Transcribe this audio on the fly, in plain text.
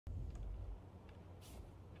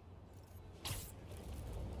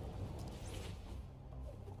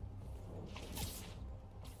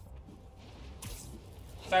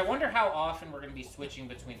So I wonder how often we're going to be switching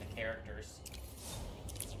between the characters.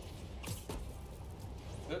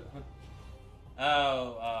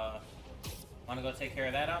 Oh, want to go take care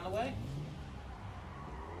of that on the way?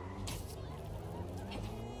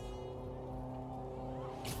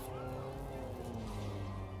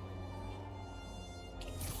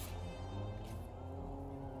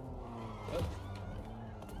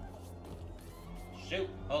 Shoot,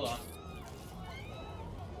 hold on.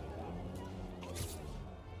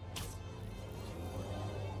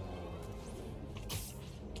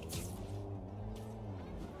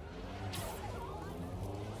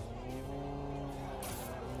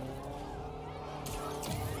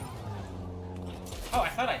 Oh, I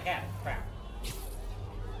thought I had it. Crap.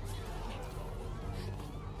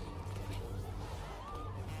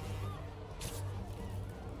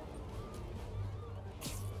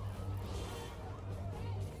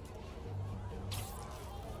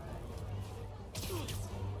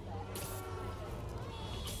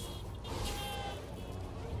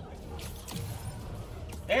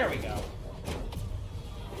 There we go.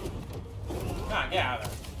 Come on, get out of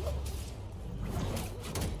there.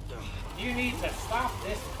 You need to stop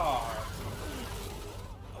this car.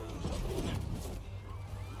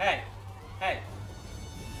 Hey. Hey.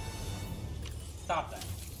 Stop that.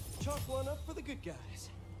 Chalk one up for the good guys.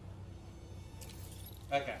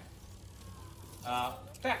 Okay.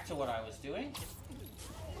 Back to what I was doing.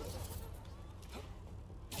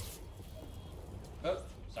 Oh,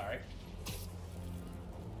 sorry.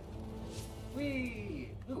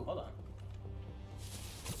 Whee! Ooh, hold on.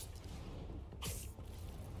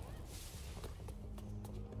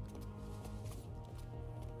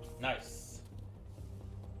 Nice.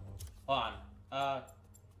 Hold on.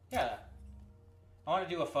 Yeah. I want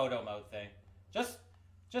to do a photo mode thing. Just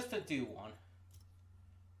to do one.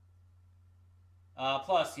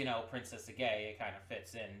 Plus, you know, Princess of Gay, it kind of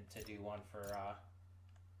fits in to do one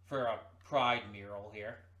for a pride mural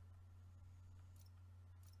here.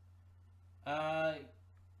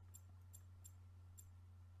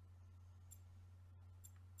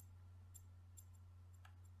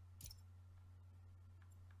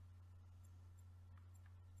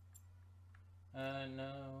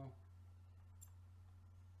 No.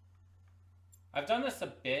 I've done this a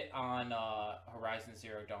bit on Horizon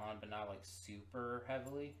Zero Dawn, but not like super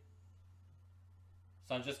heavily.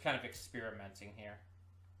 So I'm just kind of experimenting here.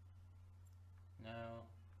 No.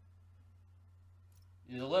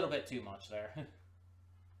 There's a little bit too much there.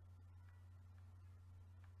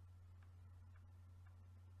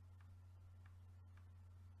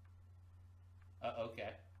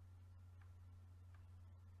 Okay.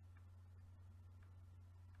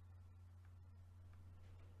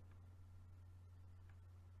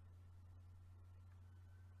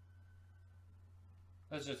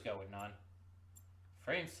 Let's just go with none.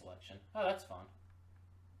 Frame selection. Oh, that's fun.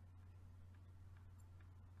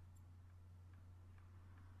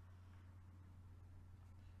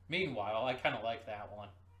 Meanwhile, I kind of like that one.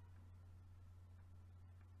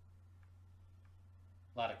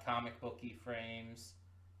 A lot of comic booky frames.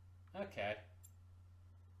 Okay.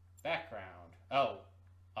 Background. Oh.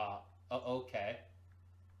 Okay.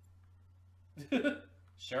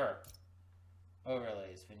 Sure.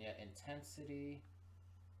 Overlays. Vignette intensity.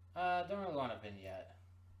 Don't really want a vignette.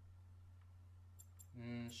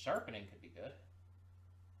 Sharpening could be good.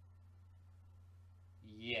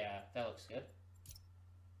 Yeah, that looks good.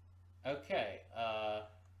 Okay,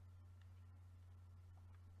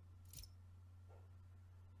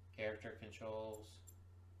 character controls.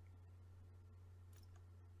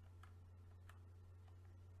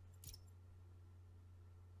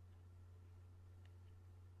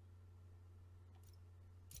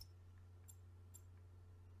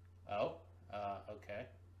 Oh, okay.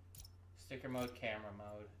 Sticker mode, camera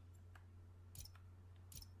mode.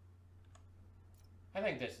 I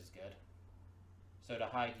think this is good. So to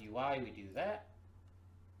hide UI, we do that.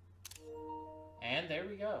 And there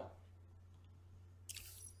we go.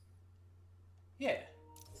 Yeah.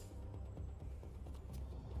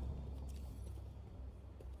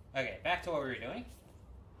 Okay, back to what we were doing.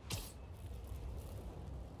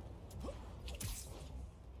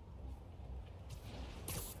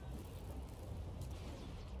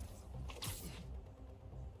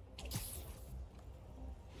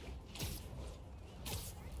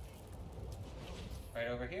 Right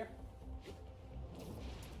over here.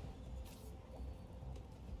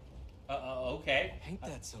 Okay. Ain't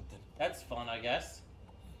that something? That's fun, I guess.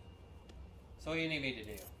 So what do you need me to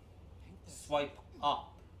do? Swipe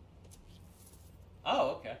up. Oh,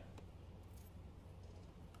 okay.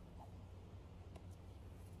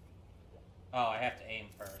 Oh, I have to aim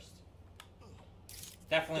first.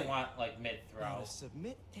 Definitely want, like, mid-throw. Gotta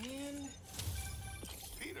submit and...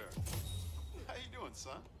 Peter, how you doing,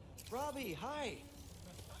 son? Robbie, hi.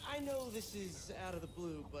 I know this is out of the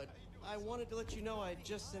blue, but I wanted to let you know I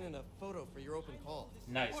just sent in a photo for your open call.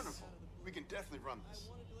 Nice. Wonderful. We can definitely run this.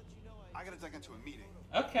 I gotta duck into a meeting.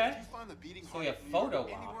 Okay. Did you find the beating So we heart have of New York photo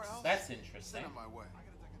anywhere ops. else? That's interesting. Send it my way.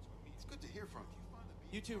 It's good to hear from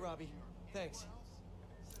you. You too, Robbie. Thanks.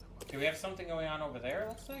 Do we have something going on over there, it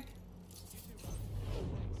looks like?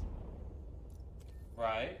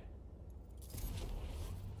 Right.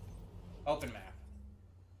 Open map.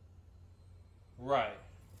 Right.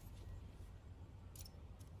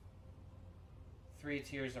 3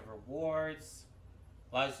 tiers of rewards.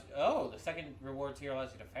 Allows, oh, the second reward tier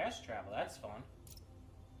allows you to fast travel. That's fun.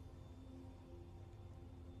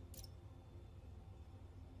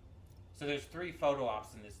 So there's 3 photo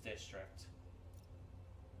ops in this district.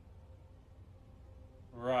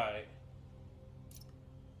 Right.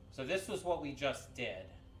 So this was what we just did.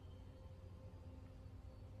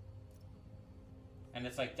 And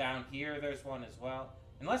it's like down here there's one as well.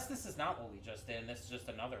 Unless this is not what we just did and this is just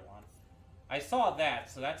another one. I saw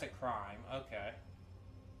that, so that's a crime. Okay.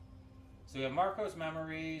 So we have Marco's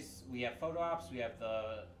memories, we have photo ops, we have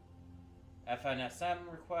the FNSM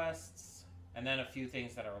requests, and then a few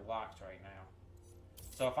things that are locked right now.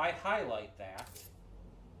 So if I highlight that,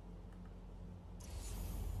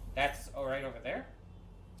 that's right over there?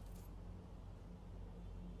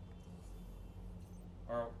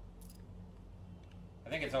 Or, I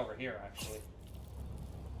think it's over here actually.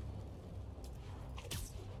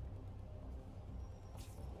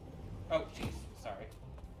 Oh, jeez, sorry.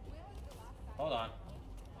 Hold on.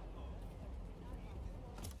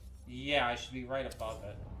 Yeah, I should be right above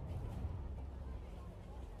it.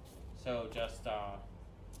 So just,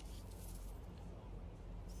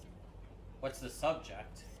 what's the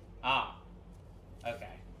subject? Ah.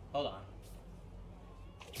 Okay. Hold on.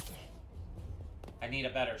 I need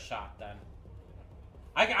a better shot then.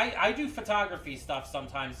 I do photography stuff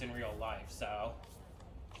sometimes in real life, so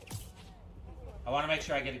I want to make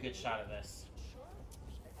sure I get a good shot of this.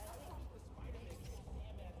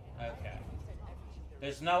 Okay.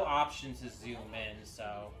 There's no option to zoom in,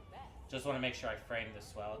 so just want to make sure I frame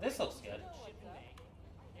this well. This looks good.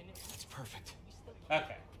 That's perfect.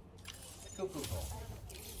 Okay. Cool, cool, cool.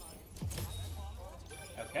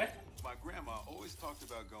 Okay. My grandma always talked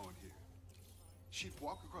about going here. She'd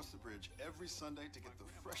walk across the bridge every Sunday to get the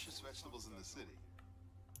freshest vegetables in the city.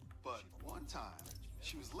 But one time,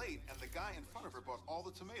 she was late and the guy in front of her bought all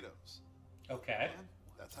the tomatoes. Okay. And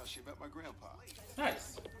that's how she met my grandpa.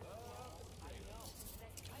 Nice.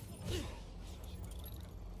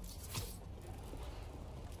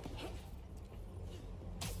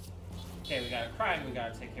 Okay, we got a crime we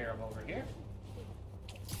gotta take care of over here.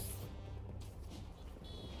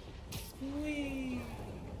 Whee!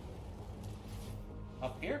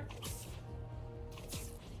 Up here?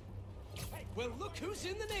 Well, look who's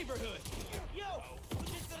in the neighborhood. Yo, we're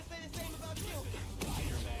just gonna say the same about you.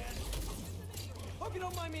 Hope you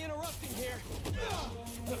don't mind me interrupting here.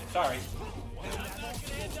 Sorry. I'm not gonna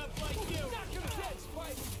end up like you. Not gonna dead,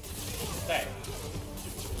 Spike. Stay.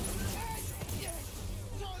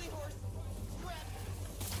 Sorry, horse.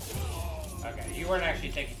 Okay, you weren't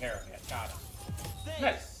actually taking care of it. Got it. Thanks.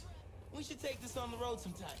 Nice. We should take this on the road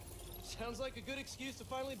sometime. Sounds like a good excuse to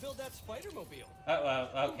finally build that Spider-Mobile.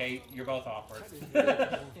 Okay, you're both awkward.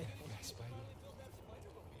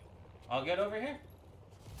 I'll get over here.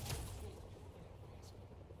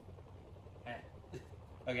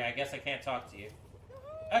 Okay, I guess I can't talk to you.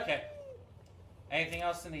 Okay. Anything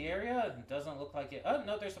else in the area? It doesn't look like it. Oh,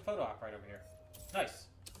 no, there's a photo op right over here. Nice.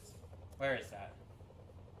 Where is that?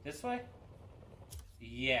 This way?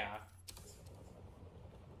 Yeah.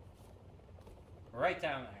 Right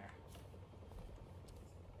down there.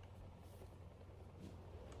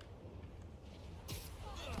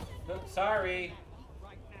 Oops, sorry.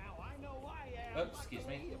 Oops, excuse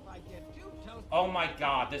me. Oh my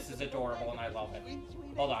god, this is adorable and I love it.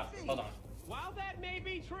 Hold on, hold on. While that may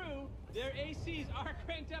be true, their ACs are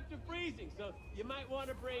cranked up to freezing, so you might want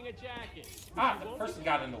to bring a jacket. Ah, the person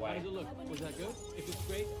got in the How way. does it look? Was that good? If it's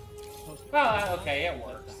great, post it. Well, okay, it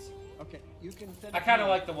works. Okay, you can send I kind of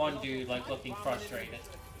like the one dude, like, looking frustrated.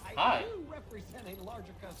 Hi, representing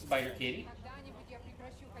larger customers. Spider Kitty.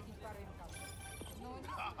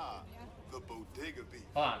 Haha, the bodega beef.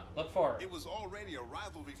 Hold on, look forward. It was already a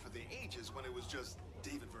rivalry for the ages when it was just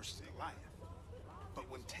David versus Goliath. But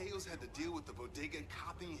when Tails had to deal with the bodega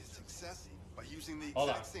copying his success by using the Hold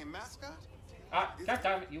exact on. same mascot, Ah,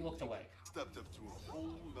 goddammit, you looked away. stepped up to a whole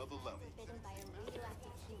nother level.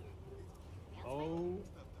 Oh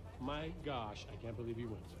my gosh, I can't believe he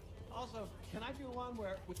wins. Also, can I do one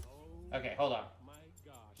where... Okay, hold on. My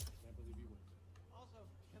gosh, I can't believe he wins. Also,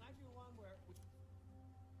 can I do one where...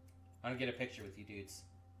 I want to get a picture with you dudes.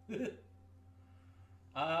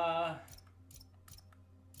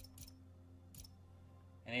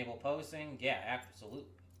 Enable posing. Yeah, absolutely.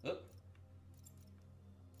 Oop.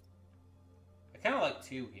 I kind of like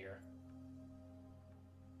 2 here.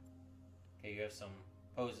 Okay, you have some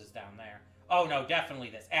poses down there. Oh no, definitely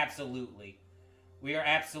this. Absolutely. We are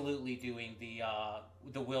absolutely doing the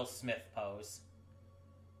Will Smith pose.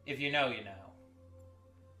 If you know, you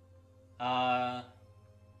know.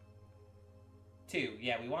 2.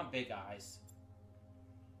 Yeah, we want big eyes.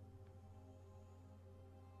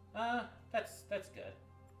 That's good.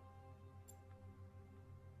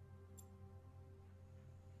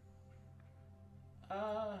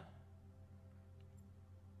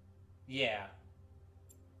 Yeah.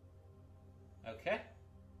 Okay.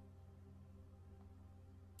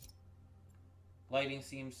 Lighting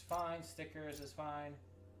seems fine. Stickers is fine.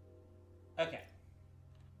 Okay.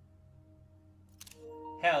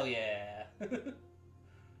 Hell yeah.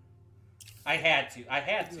 I had to. Do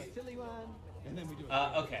a silly one, and then we do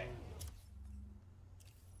okay.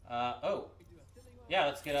 Oh. Yeah,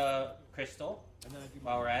 let's get a crystal and then I do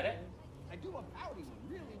while we're at it. I do a pouty one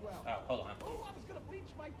really well. Oh, hold on. Oh, I was gonna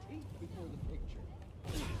bleach my teeth before the picture.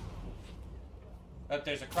 Oh,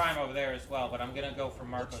 there's a crime over there as well, but I'm gonna go for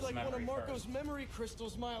Marco's Looks like memory one of Marco's first. memory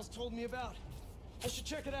crystals Miles told me about. I should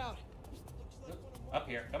check it out. Looks like one of Up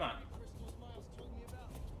here, come on. crystals Miles told me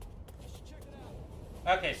about. I should check it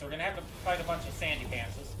out. Okay, so we're gonna have to fight a bunch of sandy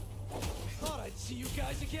pantses. Thought I'd see you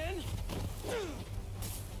guys again.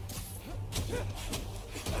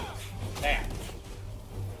 That.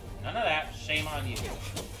 None of that. Shame on you.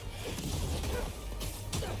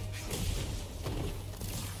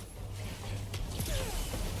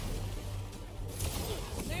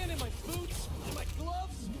 Sand in my boots, in my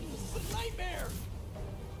gloves. This is a nightmare.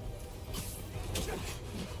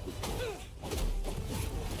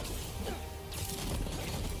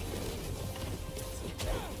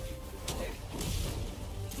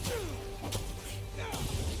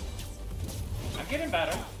 I'm getting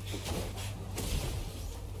better.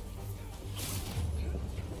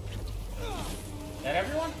 Is that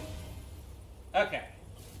everyone? Okay.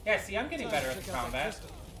 Yeah, see, I'm getting better at the combat.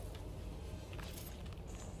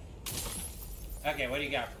 Okay, what do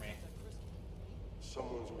you got for me?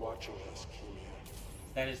 Someone's watching us, Kimia.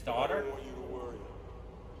 Is that his I daughter? don't want you to worry.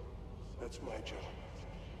 That's my job.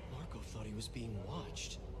 Marco thought he was being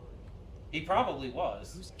watched. He probably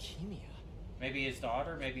was. Who's Kimia? Maybe his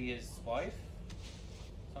daughter, maybe his wife?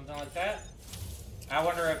 Something like that? I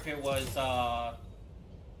wonder if it was,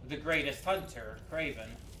 the greatest hunter, Craven.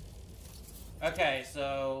 Okay,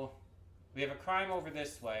 so we have a crime over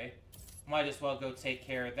this way. Might as well go take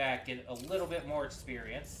care of that, get a little bit more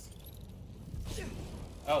experience.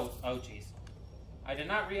 Oh jeez. I did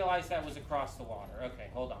not realize that was across the water. Okay,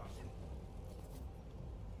 hold on.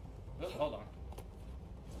 Oh, hold on.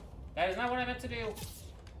 That is not what I meant to do.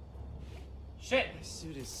 Shit! My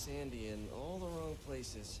suit is sandy in all the wrong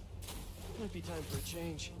places. Might be time for a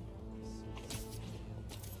change.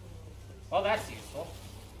 Well, that's useful.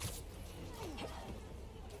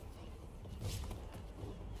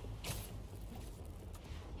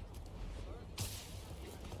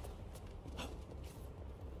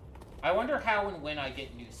 I wonder how and when I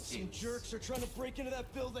get new Some suits. jerks are trying to break into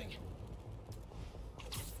that building.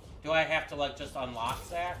 Do I have to, like, just unlock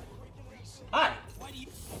that? Hi! Why do you...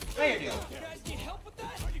 How you doing? You guys need help with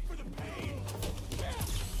that? Ready for the pain?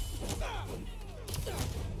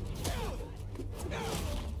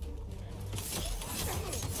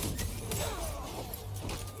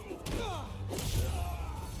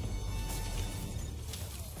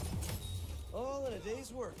 All in a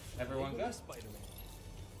day's work. Everyone Maybe good? Spider-Man.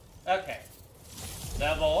 Okay.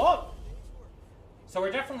 Level up! So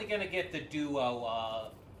we're definitely gonna get the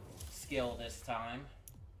duo, skill this time.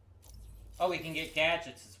 Oh, we can get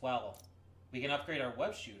gadgets as well. We can upgrade our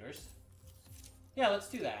web shooters. Yeah, let's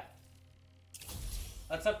do that.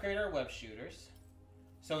 Let's upgrade our web shooters.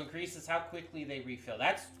 So increases how quickly they refill.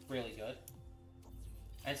 That's really good.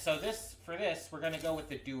 And so for this, we're gonna go with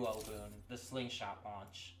the duo boon, the slingshot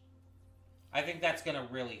launch. I think that's gonna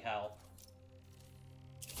really help.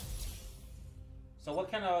 So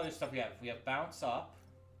what kind of other stuff we have? We have bounce up.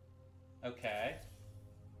 Okay.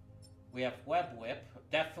 We have web whip.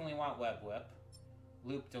 Definitely want web whip.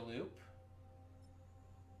 Loop to loop.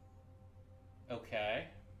 Okay.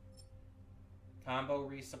 Combo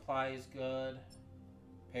resupply is good.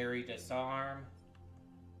 Parry disarm.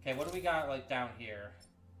 Okay, what do we got like down here?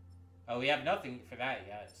 Oh, we have nothing for that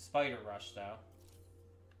yet. Spider Rush, though.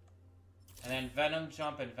 And then Venom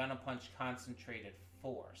Jump and Venom Punch Concentrated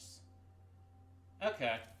Force.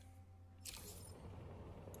 Okay.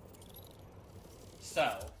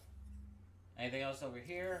 So, anything else over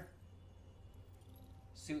here?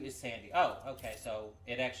 Suit is Sandy. Oh, okay, so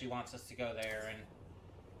it actually wants us to go there and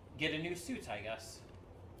get a new suit, I guess.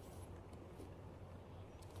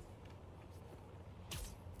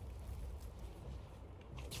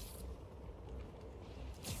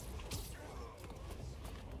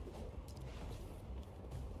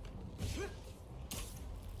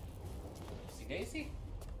 See Daisy?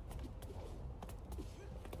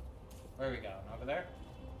 Where are we going? Over there?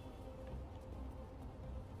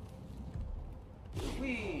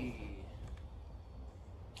 Whee!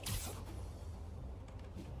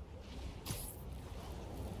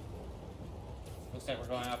 Looks like we're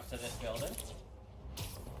going up to this building.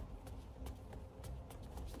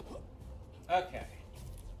 Okay.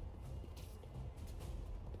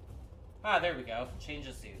 Ah, there we go. Change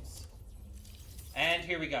of suits. And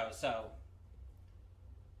here we go. So,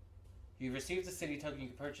 you've received the city token. You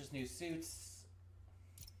can purchase new suits.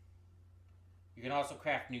 You can also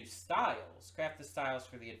craft new styles. Craft the styles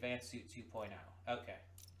for the Advanced Suit 2.0. Okay.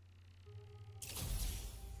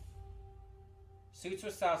 Suits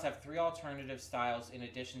with styles have 3 alternative styles in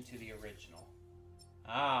addition to the original.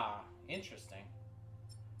 Ah, interesting.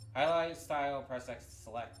 Highlight style and press X to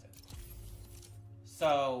select it.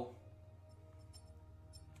 So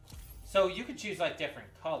you could choose like different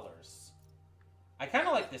colors. I kind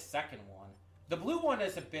of like this second one. The blue one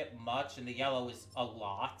is a bit much and the yellow is a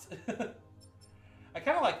lot. I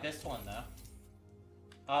kind of like this one, though.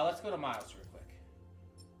 Let's go to Miles real quick.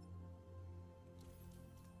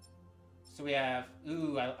 So we have...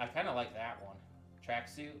 Ooh, I kind of like that one.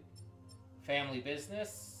 Tracksuit. Family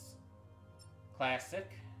Business. Classic.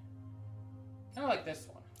 Kind of like this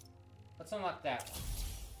one. Let's unlock that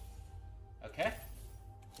one. Okay.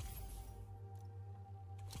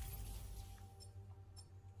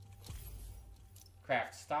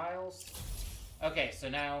 Craft styles. Okay, so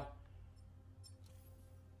now...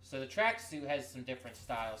 So the tracksuit has some different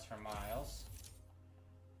styles for Miles.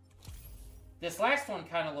 This last one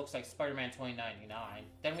kind of looks like Spider-Man 2099.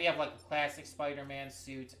 Then we have like a classic Spider-Man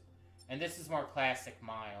suit. And this is more classic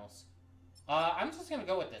Miles. I'm just going to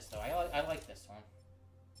go with this though. I like this one.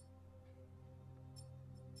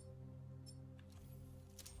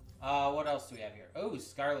 What else do we have here? Oh,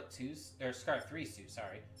 Scarlet 3 suit,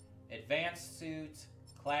 sorry. Advanced suit,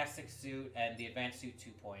 classic suit, and the Advanced suit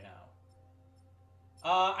 2.0.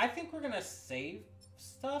 I think we're gonna save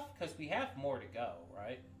stuff because we have more to go,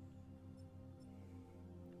 right?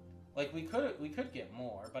 Like we could get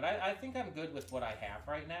more, but I think I'm good with what I have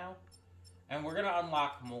right now, and we're gonna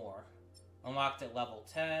unlock more. Unlocked at level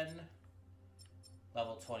 10,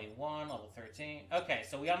 level 21, level 13. Okay,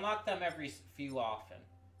 so we unlock them every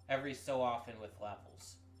so often with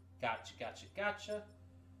levels. Gotcha.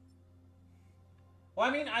 Well,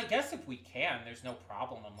 I mean, I guess if we can, there's no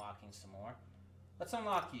problem unlocking some more. Let's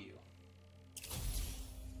unlock you.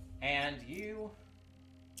 And you.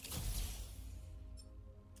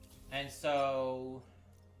 And so...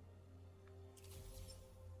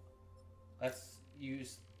 let's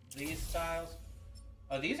use these styles.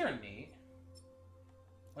 Oh, these are neat.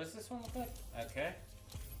 What does this one look like? Okay.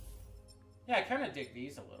 Yeah, I kind of dig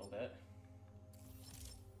these a little bit.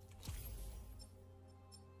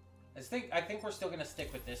 I think we're still going to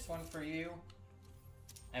stick with this one for you.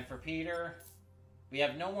 And for Peter... we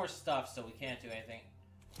have no more stuff, so we can't do anything.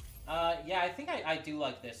 Yeah, I think I do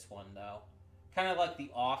like this one, though. Kind of like the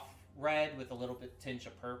off red with a little bit tinge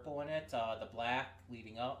of purple in it. The black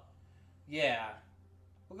leading up. Yeah.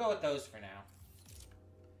 We'll go with those for now.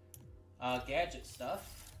 Gadget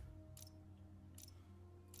stuff.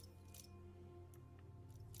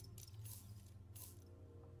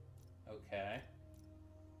 Okay.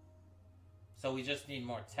 So we just need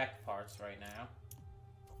more tech parts right now.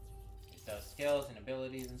 Those skills and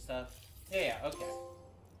abilities and stuff. Yeah, okay.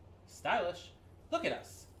 Stylish. Look at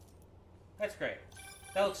us. That's great.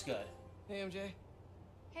 That looks good. Hey, MJ.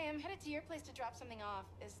 Hey, I'm headed to your place to drop something off.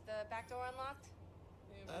 Is the back door unlocked?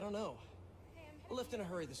 I don't know. I left in a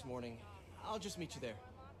hurry this morning. I'll just meet you there.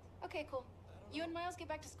 Okay, cool. You and Miles get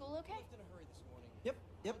back to school okay? Yep.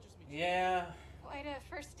 Yeah. Quite a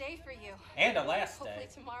first day for you. And a last day. Hopefully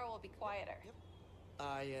tomorrow will be quieter.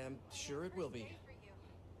 I am sure it will be.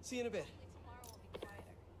 See you in a bit.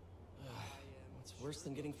 What's worse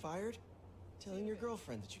than getting fired? Telling your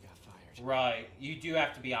girlfriend that you got fired. Right. You do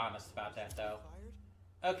have to be honest about that, though.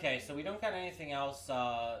 Okay, so we don't got anything else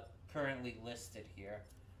currently listed here.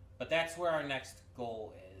 But that's where our next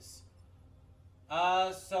goal is.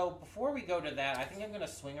 So before we go to that, I think I'm gonna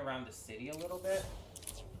swing around the city a little bit.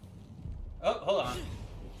 Oh, hold on.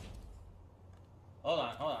 Hold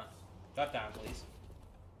on, hold on. Drop down, please.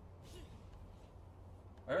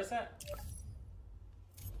 Where is that?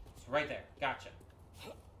 It's right there. Gotcha.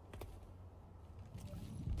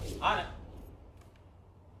 On it.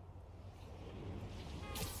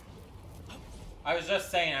 I was just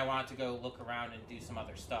saying I wanted to go look around and do some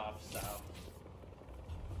other stuff, so...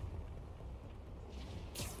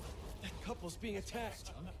 That couple's being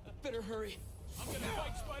attacked. Better hurry. I'm gonna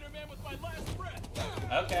fight Spider-Man with my last breath.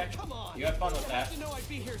 Okay. Come on. You have fun with You that. have to know I'd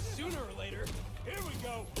be here sooner or later. Here we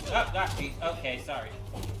go. Oh, that piece. Okay, sorry.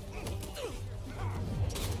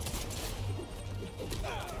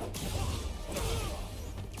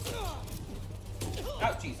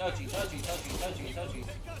 Oh, jeez, oh, jeez, oh, jeez, oh, jeez, oh, jeez, oh, jeez.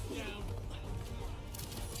 Take us down.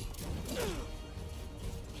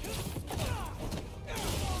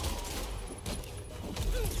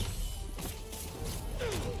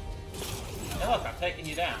 Hey, look, I'm taking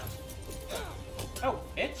you down. Oh,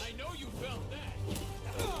 bitch. I know you felt that.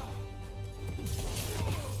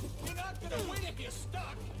 You're not gonna win if you're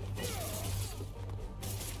stuck.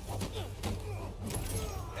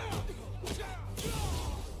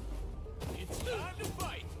 It's time to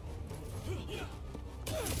fight.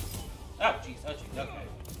 Oh, jeez, oh, jeez, okay.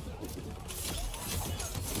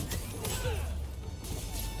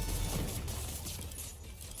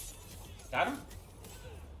 Got him?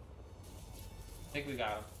 I think we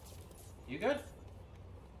got him. You good?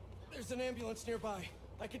 There's an ambulance nearby.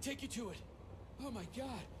 I can take you to it. Oh my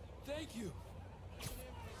god, thank you.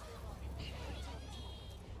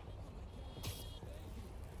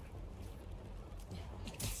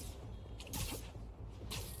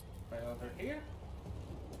 Right over here.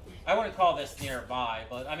 I wouldn't call this nearby,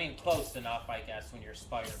 but I mean close enough, I guess, when you're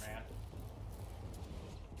Spider-Man.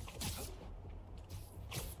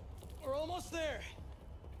 We're almost there.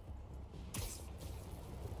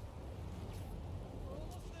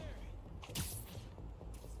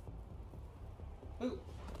 Ooh.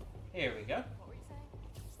 Here we go. What were you saying?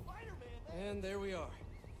 Spider-Man. And there we are.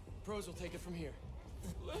 Pros will take it from here.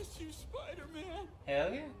 Bless you, Spider-Man.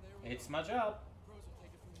 Hell yeah. It's my job. Pros will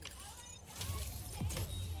take it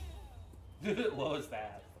from here. What was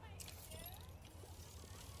that?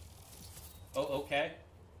 Oh, okay.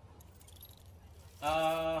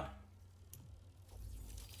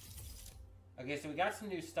 Okay, so we got some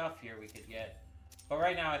new stuff here we could get. But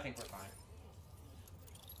right now I think we're fine.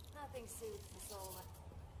 Nothing soothes the soul.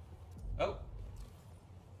 Oh.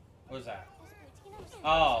 What was that? Possibly Tina was-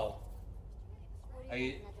 Oh. What I do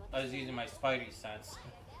you think? was using my Spidey sense.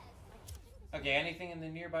 Okay, anything in the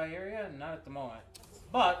nearby area? Not at the moment.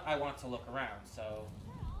 But I want to look around, so...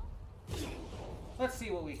 Let's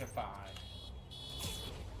see what we can find.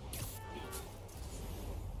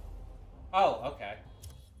 Oh, okay.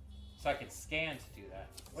 So I can scan to do that.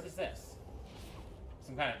 What is this?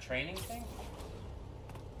 Some kind of training thing?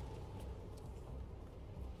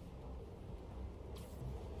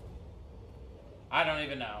 I don't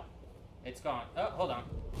even know. It's gone. Oh, hold on.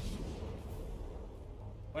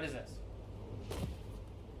 What is this?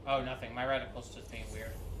 Oh, nothing. My reticle's just being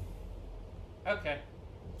weird. Okay.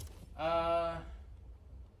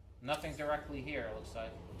 Nothing directly here, it looks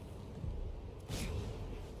like.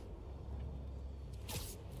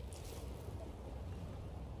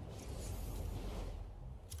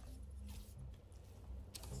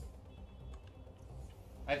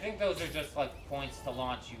 I think those are just, like, points to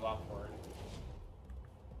launch you upward.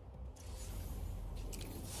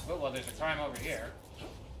 Oh, well, there's a crime over here.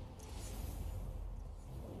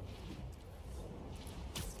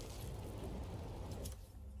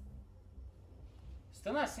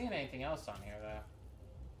 Still not seeing anything else on here, though.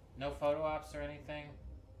 No photo ops or anything.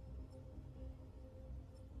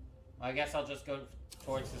 Well, I guess I'll just go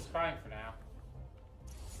towards this crime for now.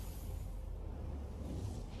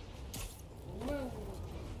 Woo.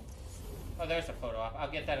 Oh, there's a photo op. I'll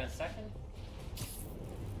get that in a second.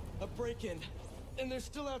 A break-in. And they're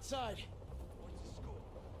still outside. What's the score?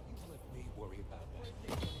 You let me worry about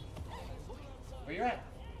that. Where you at?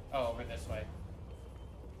 Oh, over this way.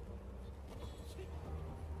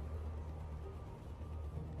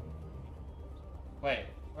 Wait,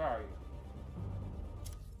 where are you?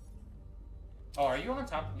 Oh, are you on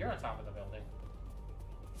top? You're on top of the building.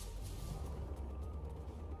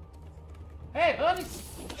 Hey, buddy!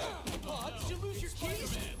 Oh, did you lose your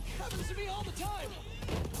keys? Happens to me all the time.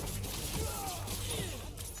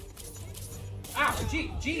 Ow,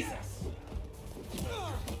 Jesus!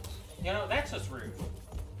 You know, that's just rude.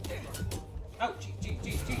 Oh,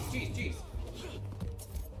 jeez.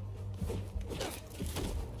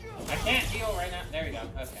 I can't heal right now.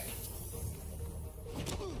 Okay.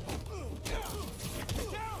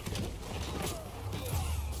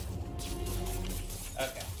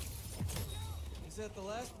 Okay. Is that the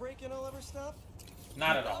last break-in I'll ever stop?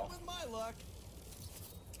 Not at all. Not with my luck.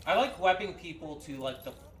 I like webbing people to like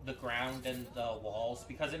the ground and the walls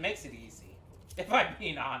because it makes it easy. If I'm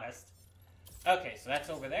being honest. Okay, so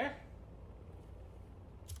that's over there.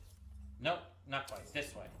 Nope, not quite.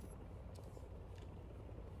 This way.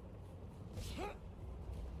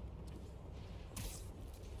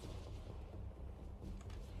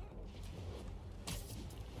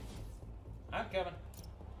 I'm coming.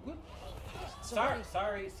 Whoop. Sorry.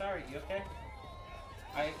 You okay?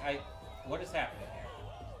 What is happening here?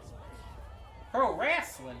 Pro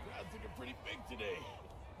wrestling. I think I'm pretty big today.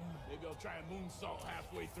 Maybe I'll try a moonsault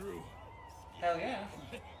halfway through. Hell yeah.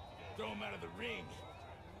 Throw him out of the ring.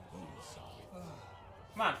 Moonsault.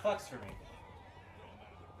 Come on, flex for me.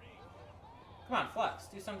 Come on, flex.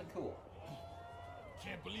 Do something cool.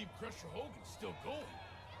 Can't believe Crusher Hogan's still going.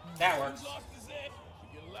 That works. He's lost his head.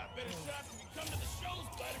 You get a lot better shots when you come to the shows,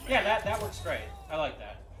 Spider-Man. Yeah, that works great. I like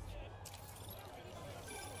that.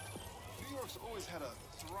 New York's always had a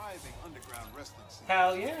thriving underground wrestling scene.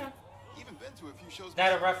 Hell yeah. Even been to a few shows.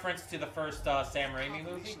 That a reference to the first Sam Raimi movie?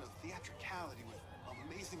 Combination of theatricality with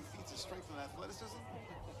amazing feats of strength and athleticism.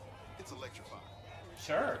 It's electrifying.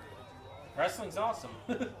 Sure. Wrestling's awesome.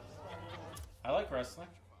 I like wrestling.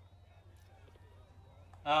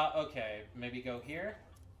 Okay. Maybe go here.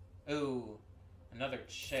 Ooh. Another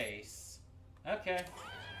chase. Okay.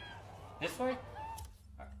 This way?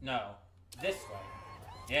 No. This way.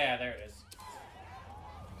 Yeah, there it is.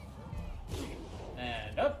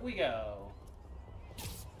 And up we go.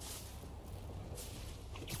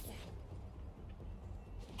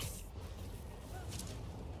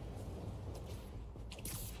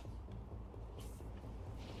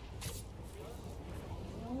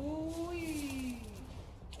 Whee.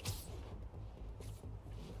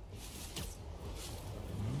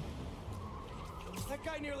 That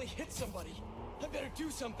guy nearly hit somebody. I better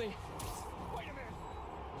do something. Wait a minute.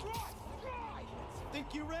 Drive!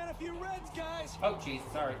 Think you ran a few reds, guys. Oh, jeez.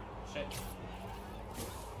 Sorry. Shit.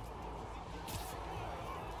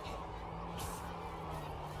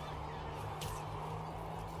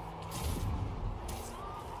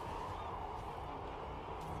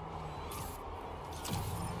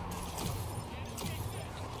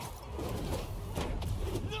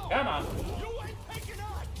 Come on. You ain't taking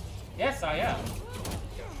on. Yes, I am.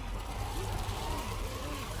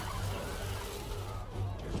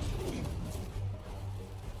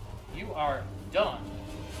 You are done.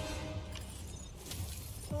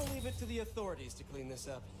 I'll leave it to the authorities to clean this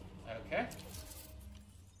up. Okay.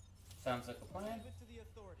 Sounds like a plan. Leave it to the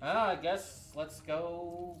authorities. I guess let's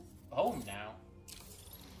go home now.